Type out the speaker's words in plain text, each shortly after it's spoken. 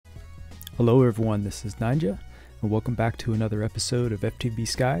Hello everyone, this is Ninja, and welcome back to another episode of FTB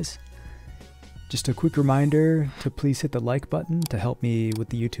Skies. Just a quick reminder to please hit the like button to help me with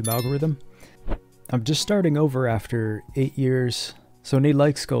the YouTube algorithm. I'm just starting over after 8 years, so any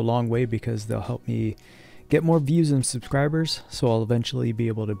likes go a long way because they'll help me get more views and subscribers, so I'll eventually be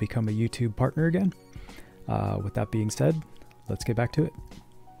able to become a YouTube partner again. With that being said, let's get back to it.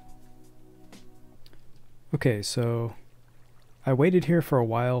 Okay, so I waited here for a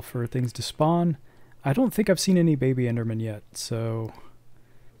while for things to spawn. I don't think I've seen any baby Enderman yet, so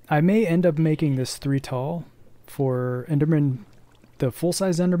I may end up making this 3 tall for Enderman, the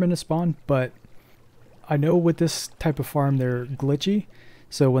full-size Enderman to spawn, but I know with this type of farm they're glitchy,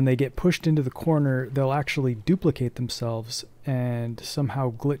 so when they get pushed into the corner, they'll actually duplicate themselves and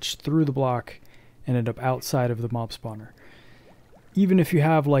somehow glitch through the block and end up outside of the mob spawner. Even if you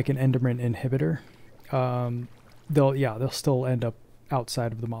have like an Enderman inhibitor, they'll still end up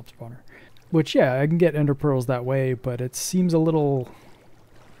outside of the mob spawner. Which, yeah, I can get ender pearls that way, but it seems a little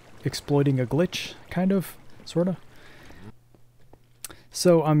exploiting a glitch, kind of, sorta.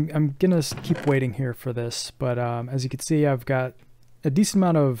 So I'm gonna keep waiting here for this, but as you can see, I've got a decent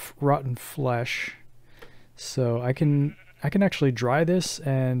amount of rotten flesh, so I can actually dry this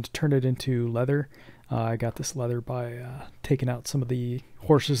and turn it into leather. I got this leather by taking out some of the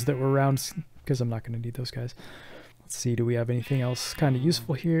horses that were around, because I'm not going to need those guys. Let's see, do we have anything else kind of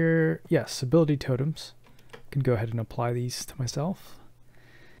useful here? Yes, ability totems. I can go ahead and apply these to myself.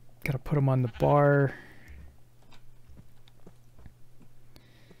 Gotta put them on the bar.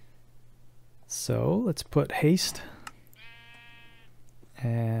 So let's put haste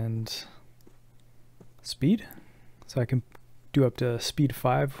and speed. So I can do up to speed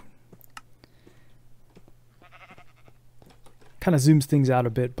 5. Kind of zooms things out a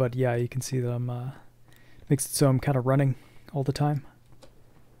bit, but yeah, you can see that makes it so I'm kind of running all the time,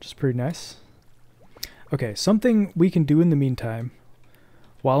 which is pretty nice. Okay, something we can do in the meantime,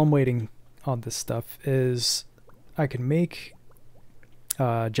 while I'm waiting on this stuff, is I can make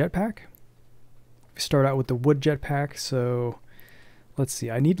a jetpack. Start out with the wood jetpack, so let's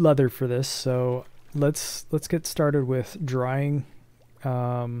see, I need leather for this, so let's get started with drying,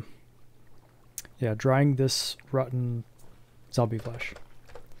 drying this rotten zombie flesh.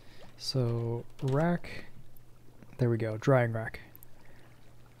 So rack, there we go, drying rack.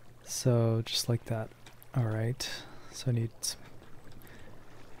 So just like that. All right, so I need some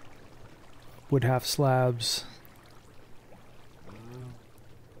wood half slabs.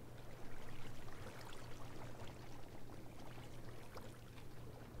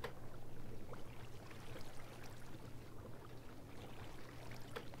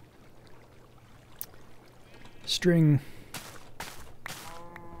 String.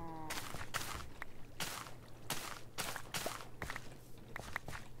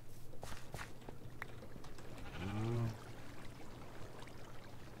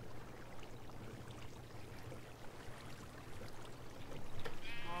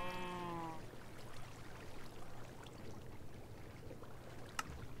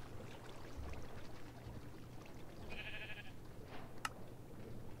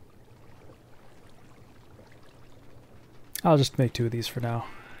 I'll just make 2 of these for now.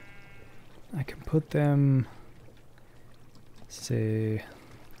 I can put them, say,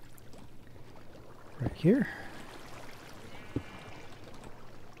 right here.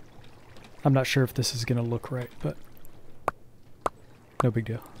 I'm not sure if this is gonna look right, but no big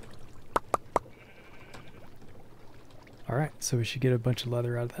deal. Alright, so we should get a bunch of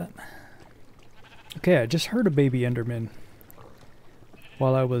leather out of that. Okay, I just heard a baby Enderman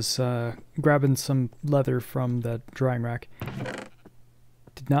while I was grabbing some leather from the drying rack.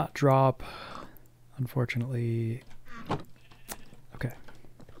 Did not drop, unfortunately. Okay.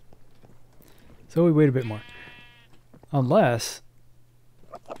 So we wait a bit more. Unless,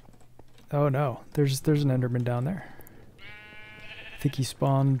 oh no, there's an Enderman down there. I think he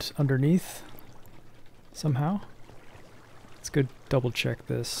spawned underneath somehow. Let's go double check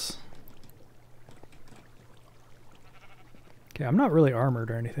this. Okay, I'm not really armored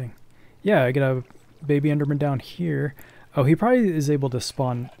or anything. Yeah, I got a baby Enderman down here. Oh, he probably is able to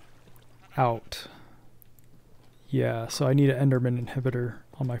spawn out. Yeah, so I need an Enderman inhibitor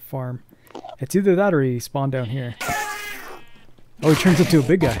on my farm. It's either that or he spawned down here. Oh, he turns into a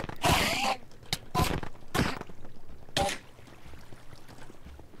big guy.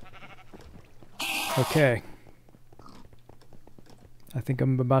 Okay. I think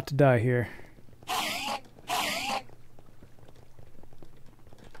I'm about to die here.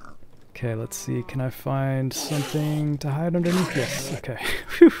 Okay, let's see. Can I find something to hide underneath? Yes. Okay.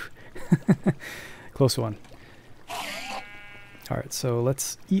 Whew. Close one. Alright, so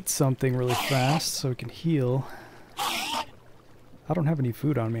let's eat something really fast so we can heal. I don't have any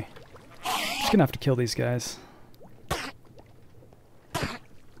food on me. Just gonna have to kill these guys.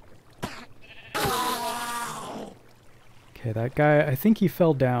 Okay, that guy, I think he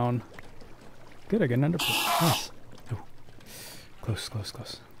fell down. Good, I got an ender pearl. Nice. Oh. Close, close,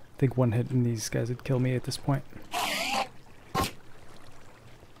 close. I think one hit and these guys would kill me at this point.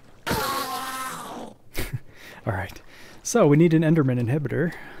 Alright, so we need an Enderman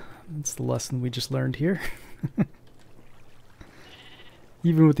inhibitor. That's the lesson we just learned here.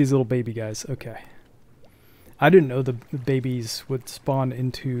 Even with these little baby guys. Okay. I didn't know the babies would spawn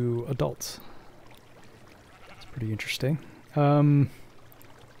into adults. It's pretty interesting. Okay,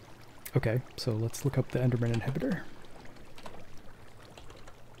 so let's look up the Enderman inhibitor.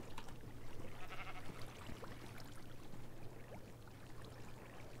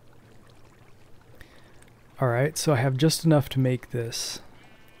 Alright, so I have just enough to make this,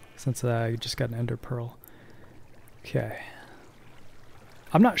 since I just got an ender pearl. Okay.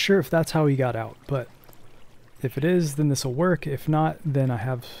 I'm not sure if that's how he got out, but if it is, then this will work. If not, then I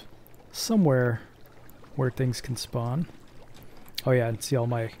have somewhere where things can spawn. Oh yeah, and see all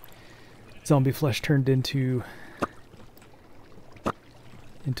my zombie flesh turned into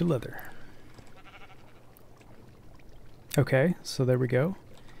leather. Okay, so there we go.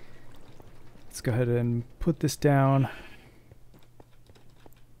 Let's go ahead and put this down.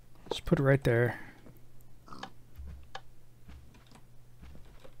 Just put it right there.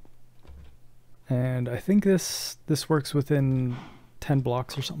 And I think this works within 10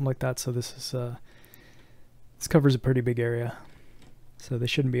 blocks or something like that, so this is this covers a pretty big area. So they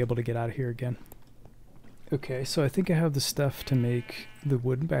shouldn't be able to get out of here again. Okay, so I think I have the stuff to make the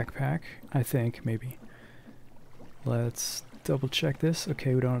wooden backpack. I think, maybe. Let's double check this.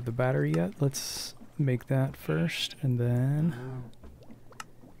 Okay, we don't have the battery yet. Let's make that first, and then...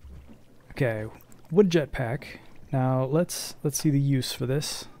 Okay, wood jetpack. Now let's see the use for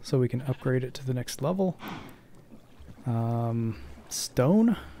this, so we can upgrade it to the next level.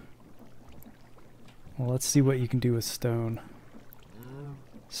 Stone? Well, let's see what you can do with stone.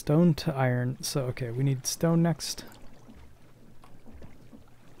 Stone to iron. So, okay, we need stone next.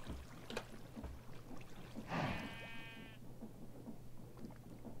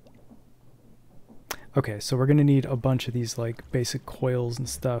 Okay, so we're gonna need a bunch of these like basic coils and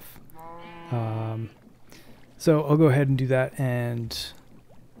stuff. So I'll go ahead and do that, and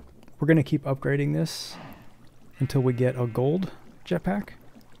we're gonna keep upgrading this until we get a gold jetpack.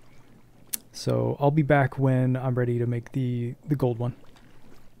 So I'll be back when I'm ready to make the gold one.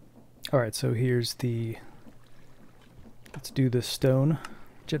 Alright, so here's the... Let's do the stone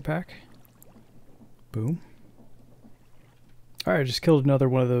jetpack. Boom. Alright, I just killed another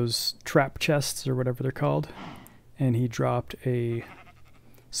one of those trap chests or whatever they're called. And he dropped a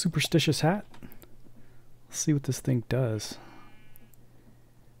superstitious hat. Let's see what this thing does.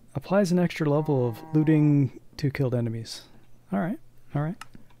 Applies an extra level of looting to killed enemies. Alright, alright.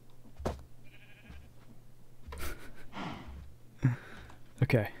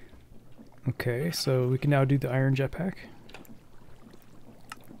 Okay. Okay, so we can now do the iron jetpack.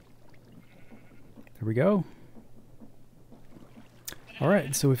 There we go.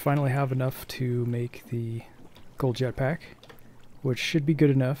 Alright, so we finally have enough to make the gold jetpack, which should be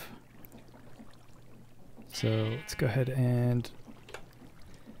good enough. So let's go ahead and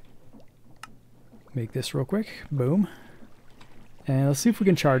make this real quick. Boom. And let's see if we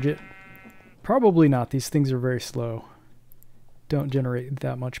can charge it. Probably not. These things are very slow. Don't generate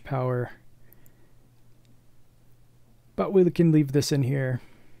that much power. But we can leave this in here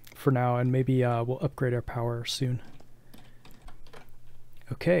for now, and maybe we'll upgrade our power soon.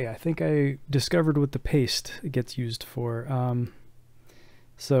 Okay, I think I discovered what the paste gets used for.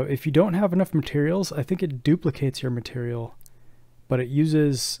 So if you don't have enough materials, I think it duplicates your material, but it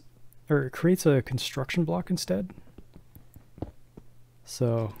uses, or it creates a construction block instead.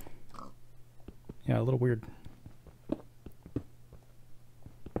 So, yeah, a little weird.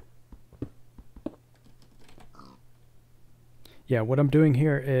 Yeah, what I'm doing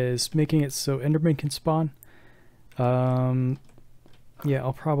here is making it so Enderman can spawn. Yeah,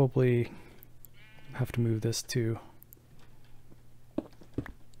 I'll probably have to move this too.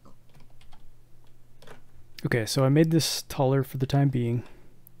 Okay, so I made this taller for the time being.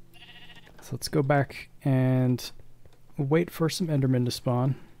 So let's go back and wait for some Endermen to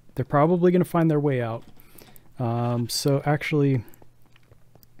spawn. They're probably going to find their way out. So actually,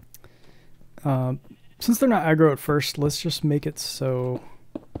 since they're not aggro at first, let's just make it so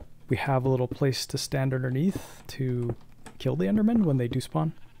we have a little place to stand underneath to kill the Endermen when they do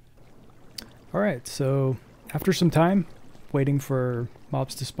spawn. Alright, so after some time, waiting for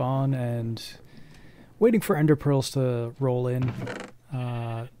mobs to spawn and waiting for ender pearls to roll in.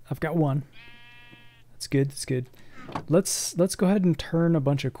 I've got one. That's good. That's good. Let's go ahead and turn a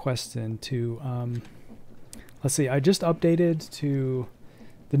bunch of quests into. Let's see. I just updated to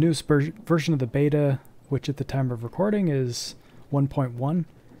the newest version of the beta, which at the time of recording is 1.1.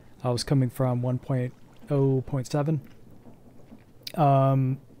 I was coming from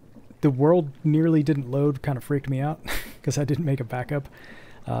 1.0.7. The world nearly didn't load, kind of freaked me out because I didn't make a backup.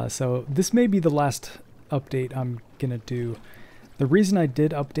 So this may be the last update I'm gonna do. The reason I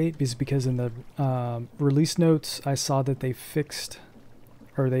did update is because in the release notes I saw that they fixed,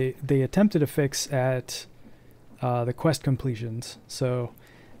 or they attempted to fix at the quest completions. So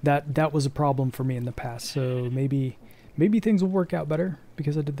that was a problem for me in the past. So maybe things will work out better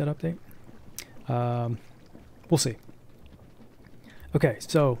because I did that update. We'll see. Okay,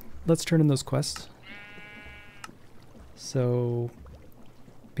 so let's turn in those quests. So,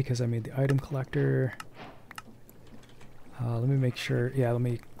 because I made the item collector, let me make sure, yeah, let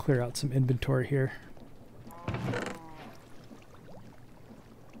me clear out some inventory here.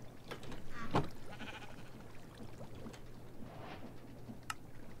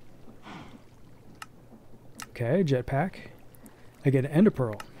 Okay, jetpack. I get an ender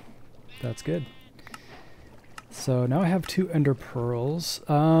pearl. That's good. So now I have 2 ender pearls.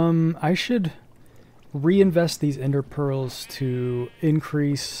 I should reinvest these ender pearls to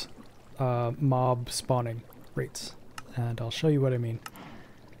increase mob spawning rates. And I'll show you what I mean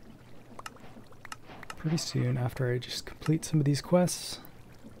pretty soon after I just complete some of these quests.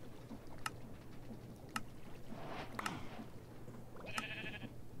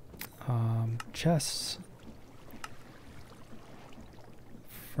 Chests.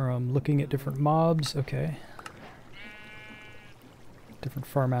 From looking at different mobs, okay. Different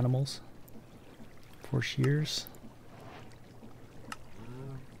farm animals. 4 shears.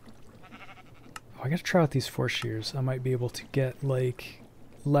 Oh, I gotta try out these 4 shears. I might be able to get like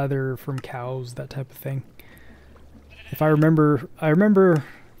leather from cows, that type of thing. If I remember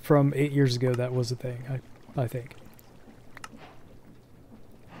from 8 years ago that was a thing, I think.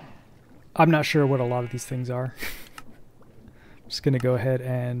 I'm not sure what a lot of these things are. I'm just gonna go ahead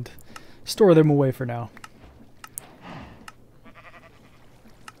and store them away for now.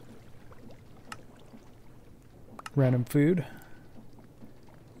 Random food.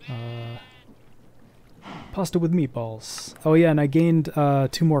 Pasta with meatballs. Oh yeah, and I gained 2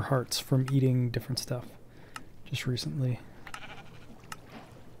 more hearts from eating different stuff just recently.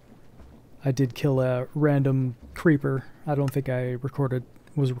 I did kill a random creeper. I don't think I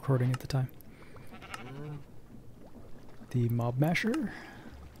was recording at the time. The mob masher.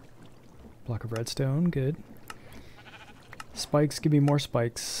 Block of redstone, good. Spikes, give me more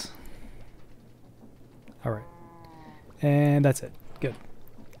spikes. Alright. And that's it. Good.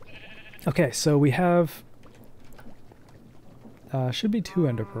 Okay, so we have... should be 2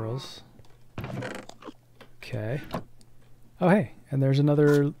 ender pearls. Okay. Oh, hey. And there's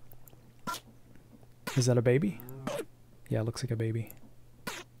another... Is that a baby? Yeah, it looks like a baby.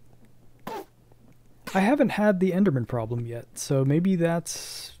 I haven't had the Enderman problem yet, so maybe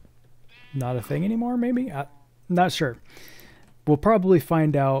that's not a thing anymore, maybe? Not sure. We'll probably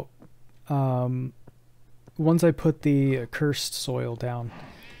find out once I put the cursed soil down,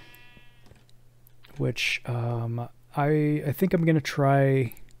 which I think I'm going to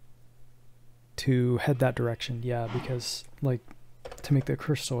try to head that direction, yeah, because, like, to make the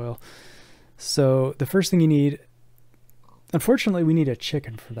cursed soil. So the first thing you need... Unfortunately, we need a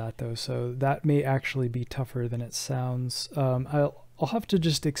chicken for that, though, so that may actually be tougher than it sounds. I'll have to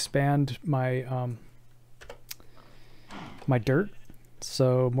just expand my my dirt,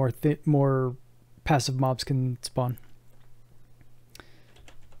 so more passive mobs can spawn.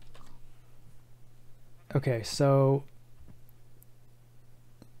 Okay, so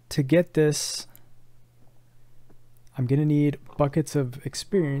to get this, I'm gonna need buckets of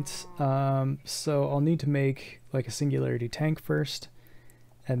experience, so I'll need to make like a singularity tank first,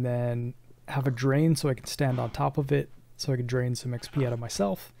 and then have a drain so I can stand on top of it, so I can drain some XP out of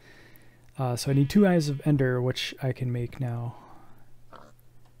myself. So I need 2 eyes of ender, which I can make now.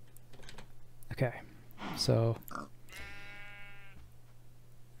 Okay, so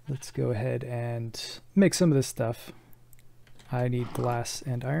let's go ahead and make some of this stuff. I need glass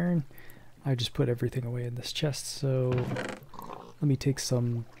and iron. I just put everything away in this chest, so let me take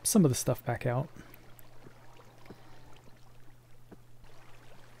some of the stuff back out.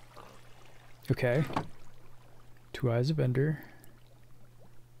 Okay. 2 eyes of ender.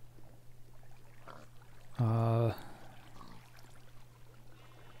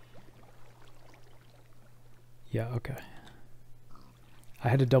 Yeah, okay. I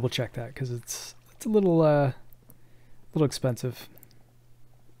had to double check that because it's a little expensive.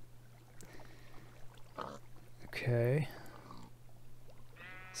 Okay.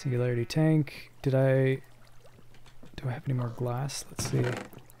 Singularity tank. Do I have any more glass? Let's see.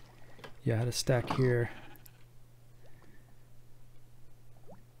 Yeah, I had a stack here.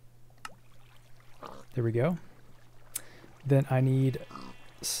 There we go. Then I need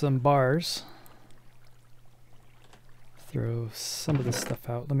some bars. Throw some of this stuff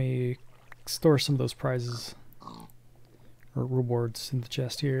out. Let me store some of those prizes or rewards in the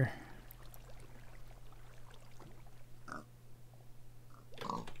chest here.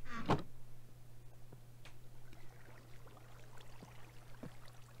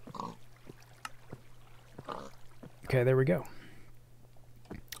 Okay, there we go.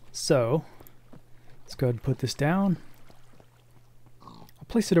 So let's go ahead and put this down. I'll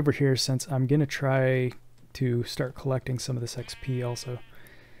place it over here since I'm gonna try to start collecting some of this XP also.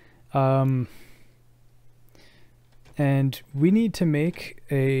 And we need to make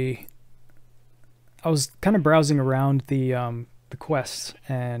a... I was kind of browsing around the quests,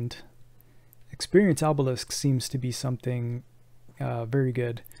 and Experience Obelisk seems to be something very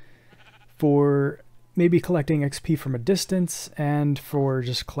good for maybe collecting XP from a distance and for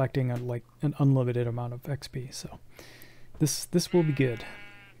just collecting like an unlimited amount of XP. So this will be good.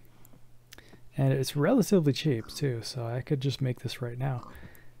 And it's relatively cheap too, so I could just make this right now.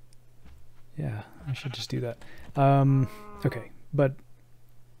 Yeah, I should just do that. Okay, but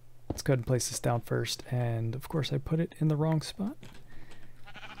let's go ahead and place this down first. And of course I put it in the wrong spot.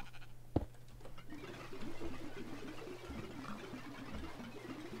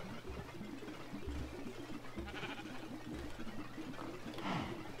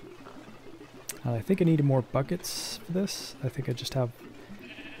 I think I need more buckets for this. I think I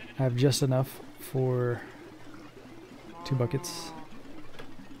have just enough for 2 buckets.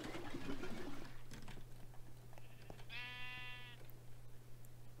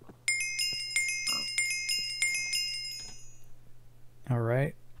 All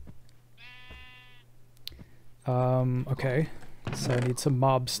right. Okay. So I need some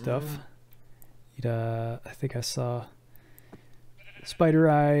mob stuff. I think I saw spider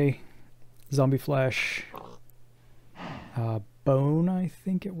eye, zombie flesh, bone, I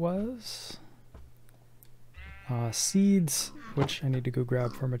think it was. Seeds, which I need to go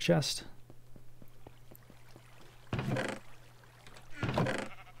grab from a chest.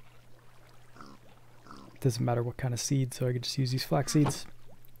 Doesn't matter what kind of seed, so I could just use these flax seeds.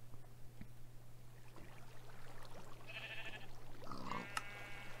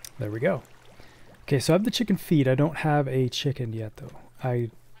 There we go. Okay, so I have the chicken feed. I don't have a chicken yet, though.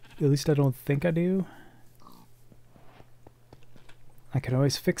 At least I don't think I do. I can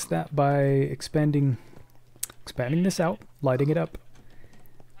always fix that by expanding this out, lighting it up,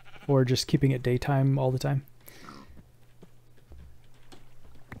 or just keeping it daytime all the time.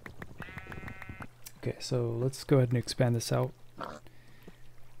 Okay, so let's go ahead and expand this out.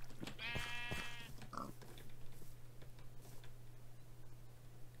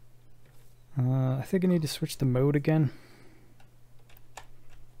 I think I need to switch the mode again.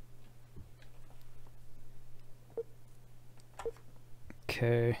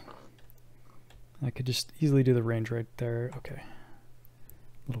 Okay. I could just easily do the range right there. Okay.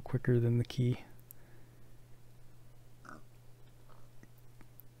 A little quicker than the key.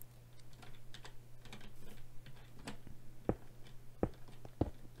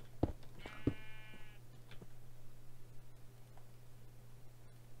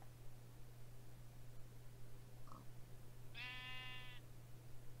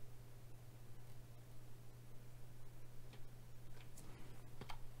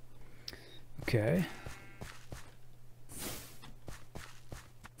 Okay.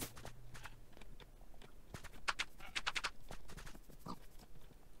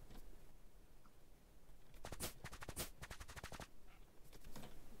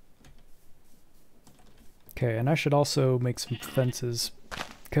 Okay, and I should also make some fences,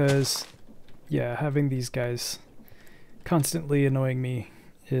 because, yeah, having these guys constantly annoying me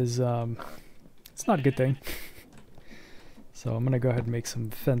is, it's not a good thing. So I'm gonna go ahead and make some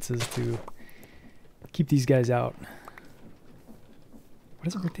fences to keep these guys out. Why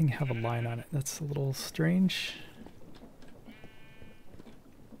does everything have a line on it? That's a little strange.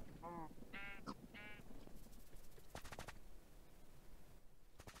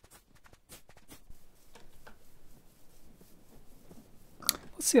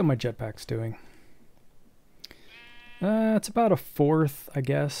 Let's see how my jetpack's doing. It's about a 4th, I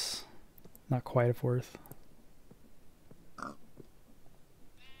guess. Not quite a 4th.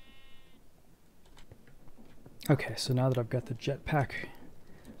 Okay, so now that I've got the jetpack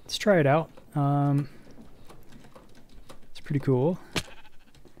let's try it out. It's pretty cool.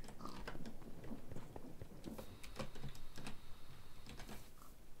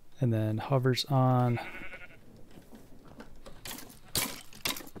 And then hovers on.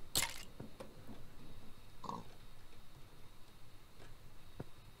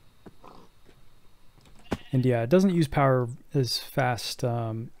 And yeah, it doesn't use power as fast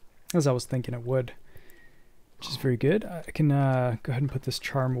as I was thinking it would, which is very good. I can go ahead and put this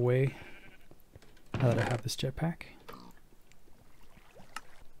charm away now that I have this jetpack.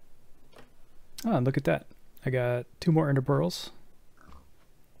 Oh, and look at that. I got 2 more ender pearls.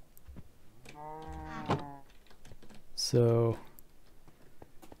 So,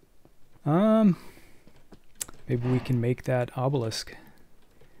 maybe we can make that obelisk.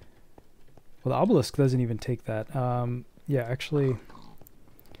 Well, the obelisk doesn't even take that. Yeah, actually,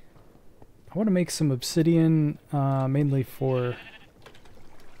 I want to make some obsidian, mainly for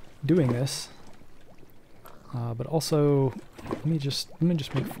doing this. But also, let me just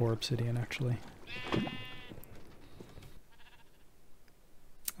make 4 obsidian actually.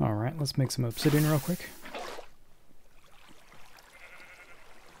 All right, let's make some obsidian real quick.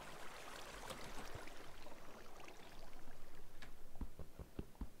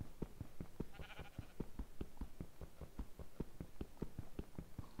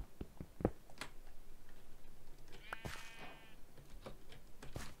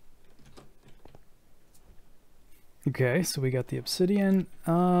 Okay, so we got the obsidian.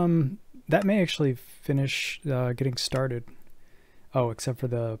 That may actually finish getting started. Oh, except for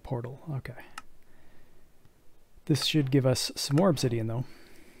the portal. Okay. This should give us some more obsidian, though.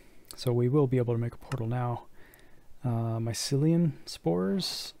 So we will be able to make a portal now. Mycelium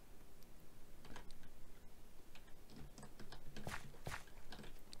spores.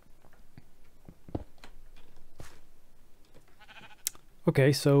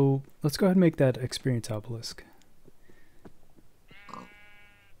 Okay, so let's go ahead and make that experience obelisk.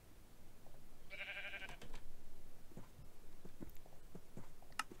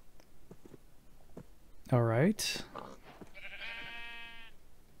 All right.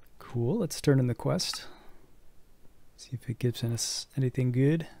 Cool. Let's turn in the quest. See if it gives us anything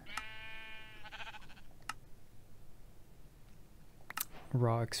good.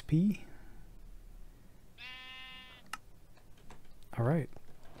 Raw XP. All right.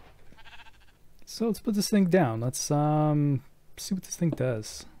 So let's put this thing down. Let's see what this thing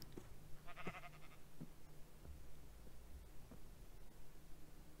does.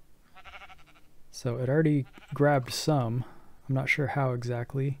 So it already grabbed some. I'm not sure how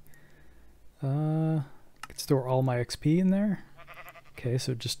exactly. I could store all my XP in there. Okay,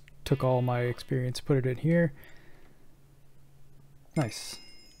 so it just took all my experience, put it in here. Nice.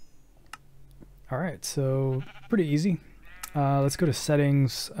 Alright, so pretty easy. Let's go to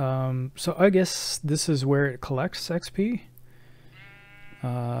settings. So I guess this is where it collects XP.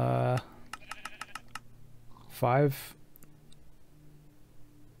 5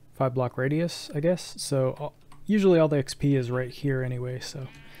 block radius, I guess. So usually all the XP is right here anyway, so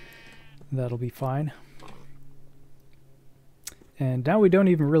that'll be fine. And now we don't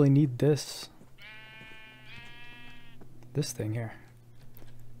even really need this thing here.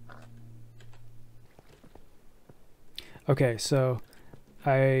 Okay, so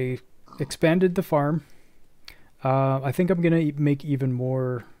I expanded the farm. I think I'm gonna make even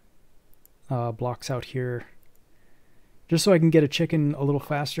more blocks out here, just so I can get a chicken a little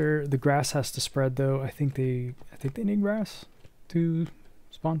faster. The grass has to spread though. I think they need grass to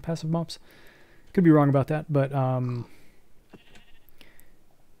spawn passive mobs. Could be wrong about that, but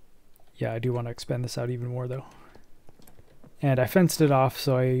yeah, I do want to expand this out even more though. And I fenced it off,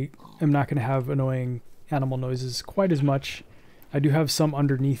 so I am not going to have annoying animal noises quite as much. I do have some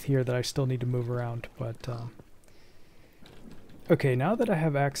underneath here that I still need to move around, but okay, now that I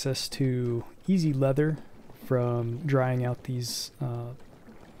have access to easy leather from drying out these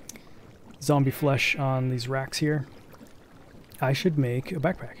zombie flesh on these racks here, I should make a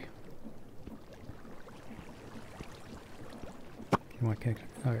backpack.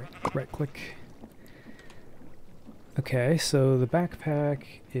 Right click. Okay, so the backpack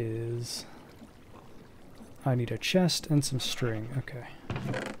is... I need a chest and some string. Okay.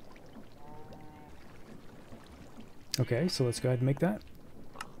 Okay, so let's go ahead and make that.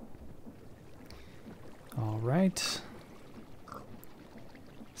 Alright.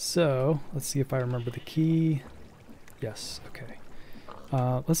 So, let's see if I remember the key. Yes, okay.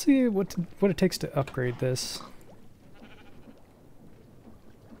 Let's see what it takes to upgrade this.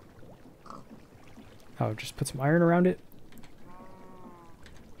 Oh, just put some iron around it.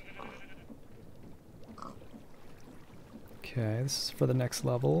 Okay, this is for the next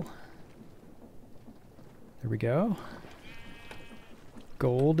level. There we go.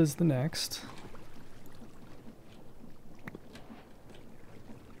 Gold is the next.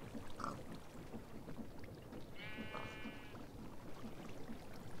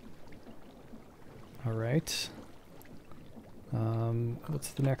 All right.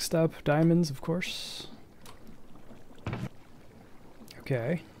 What's the next up? Diamonds, of course.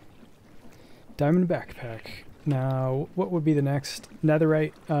 Okay. Diamond backpack. Now, what would be the next?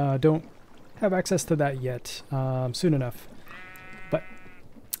 Netherite. Don't have access to that yet. Soon enough. But,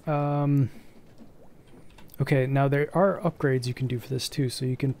 okay, now there are upgrades you can do for this too. So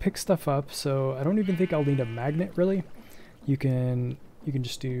you can pick stuff up. So I don't even think I'll need a magnet, really. You can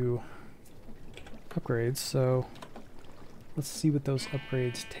just do upgrades. So let's see what those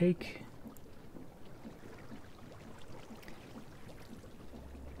upgrades take.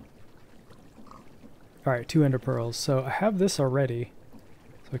 Alright, 2 ender pearls. So I have this already.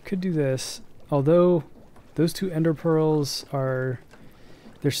 So I could do this. Although those 2 ender pearls they're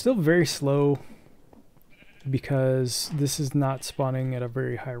still very slow because this is not spawning at a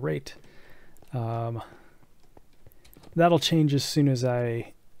very high rate. That'll change as soon as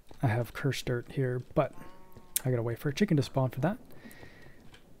I have cursed dirt here, but I gotta wait for a chicken to spawn for that.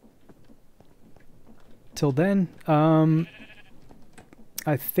 Till then,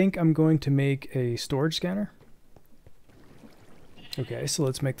 I think I'm going to make a storage scanner. Okay, so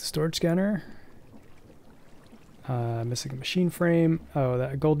let's make the storage scanner. Missing a machine frame. Oh,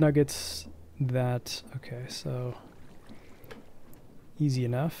 that gold nuggets. That, okay, so easy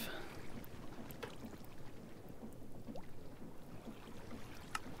enough.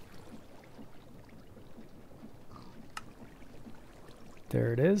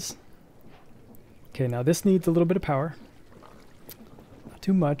 There it is. Okay, now this needs a little bit of power. Not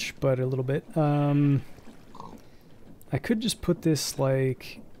too much, but a little bit. I could just put this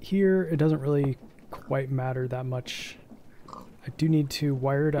like here. It doesn't really quite matter that much. I do need to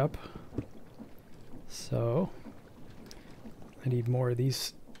wire it up. So I need more of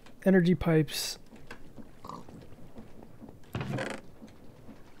these energy pipes.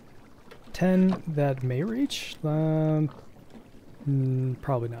 10 that may reach. Probably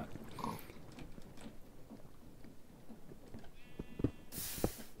not.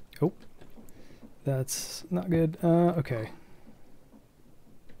 Oh, that's not good. Okay.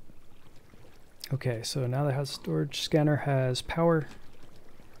 Okay, so now that storage scanner has power.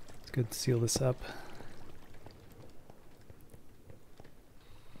 It's good to seal this up.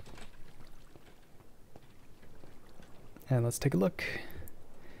 And let's take a look.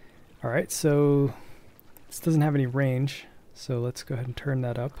 All right, so this doesn't have any range. So let's go ahead and turn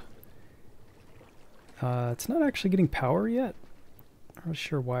that up. It's not actually getting power yet. I'm not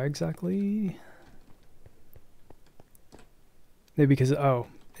sure why exactly. Maybe because, oh,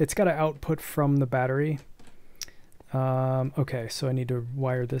 it's got an output from the battery. Okay, so I need to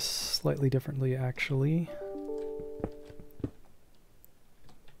wire this slightly differently actually.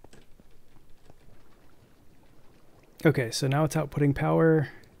 Okay, so now it's outputting power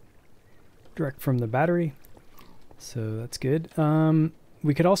direct from the battery. So that's good.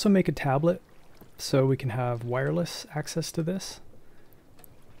 We could also make a tablet so we can have wireless access to this.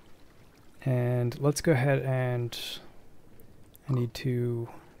 And let's go ahead and I need to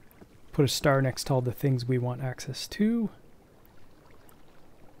put a star next to all the things we want access to.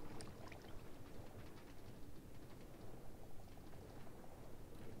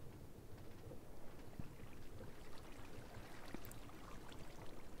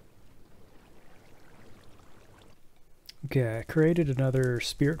 Okay, I created another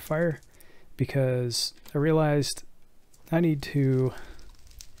spirit fire because I realized I need to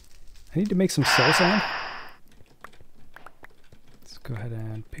make some cell sand. Let's go ahead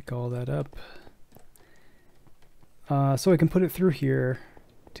and pick all that up. So I can put it through here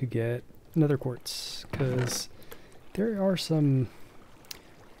to get nether quartz, because there are some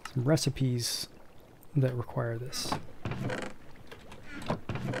recipes that require this.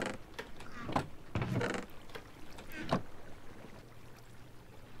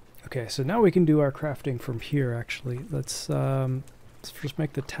 Okay, so now we can do our crafting from here actually. Let's first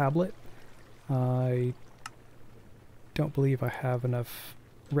make the tablet. I don't believe I have enough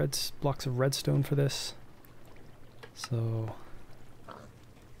blocks of redstone for this. So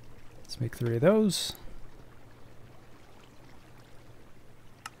let's make 3 of those.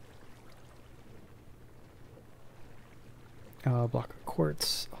 Block of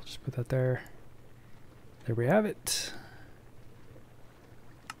quartz, I'll just put that there. There we have it.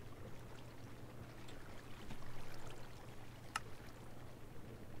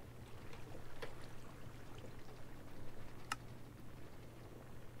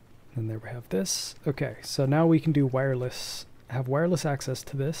 And there we have this. Okay, so now we can do wireless, have wireless access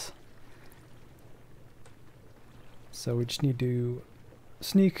to this. So we just need to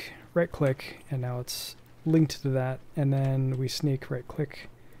sneak, right click, and now it's linked to that. And then we sneak, right click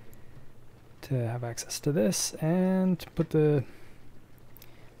to have access to this, and put the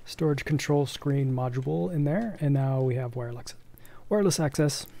storage control screen module in there. And now we have wireless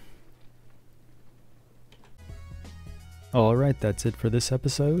access. Alright, that's it for this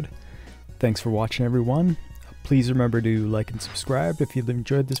episode. Thanks for watching, everyone. Please remember to like and subscribe if you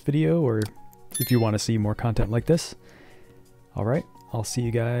enjoyed this video or if you want to see more content like this. Alright, I'll see you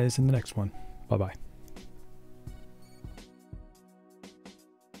guys in the next one. Bye-bye.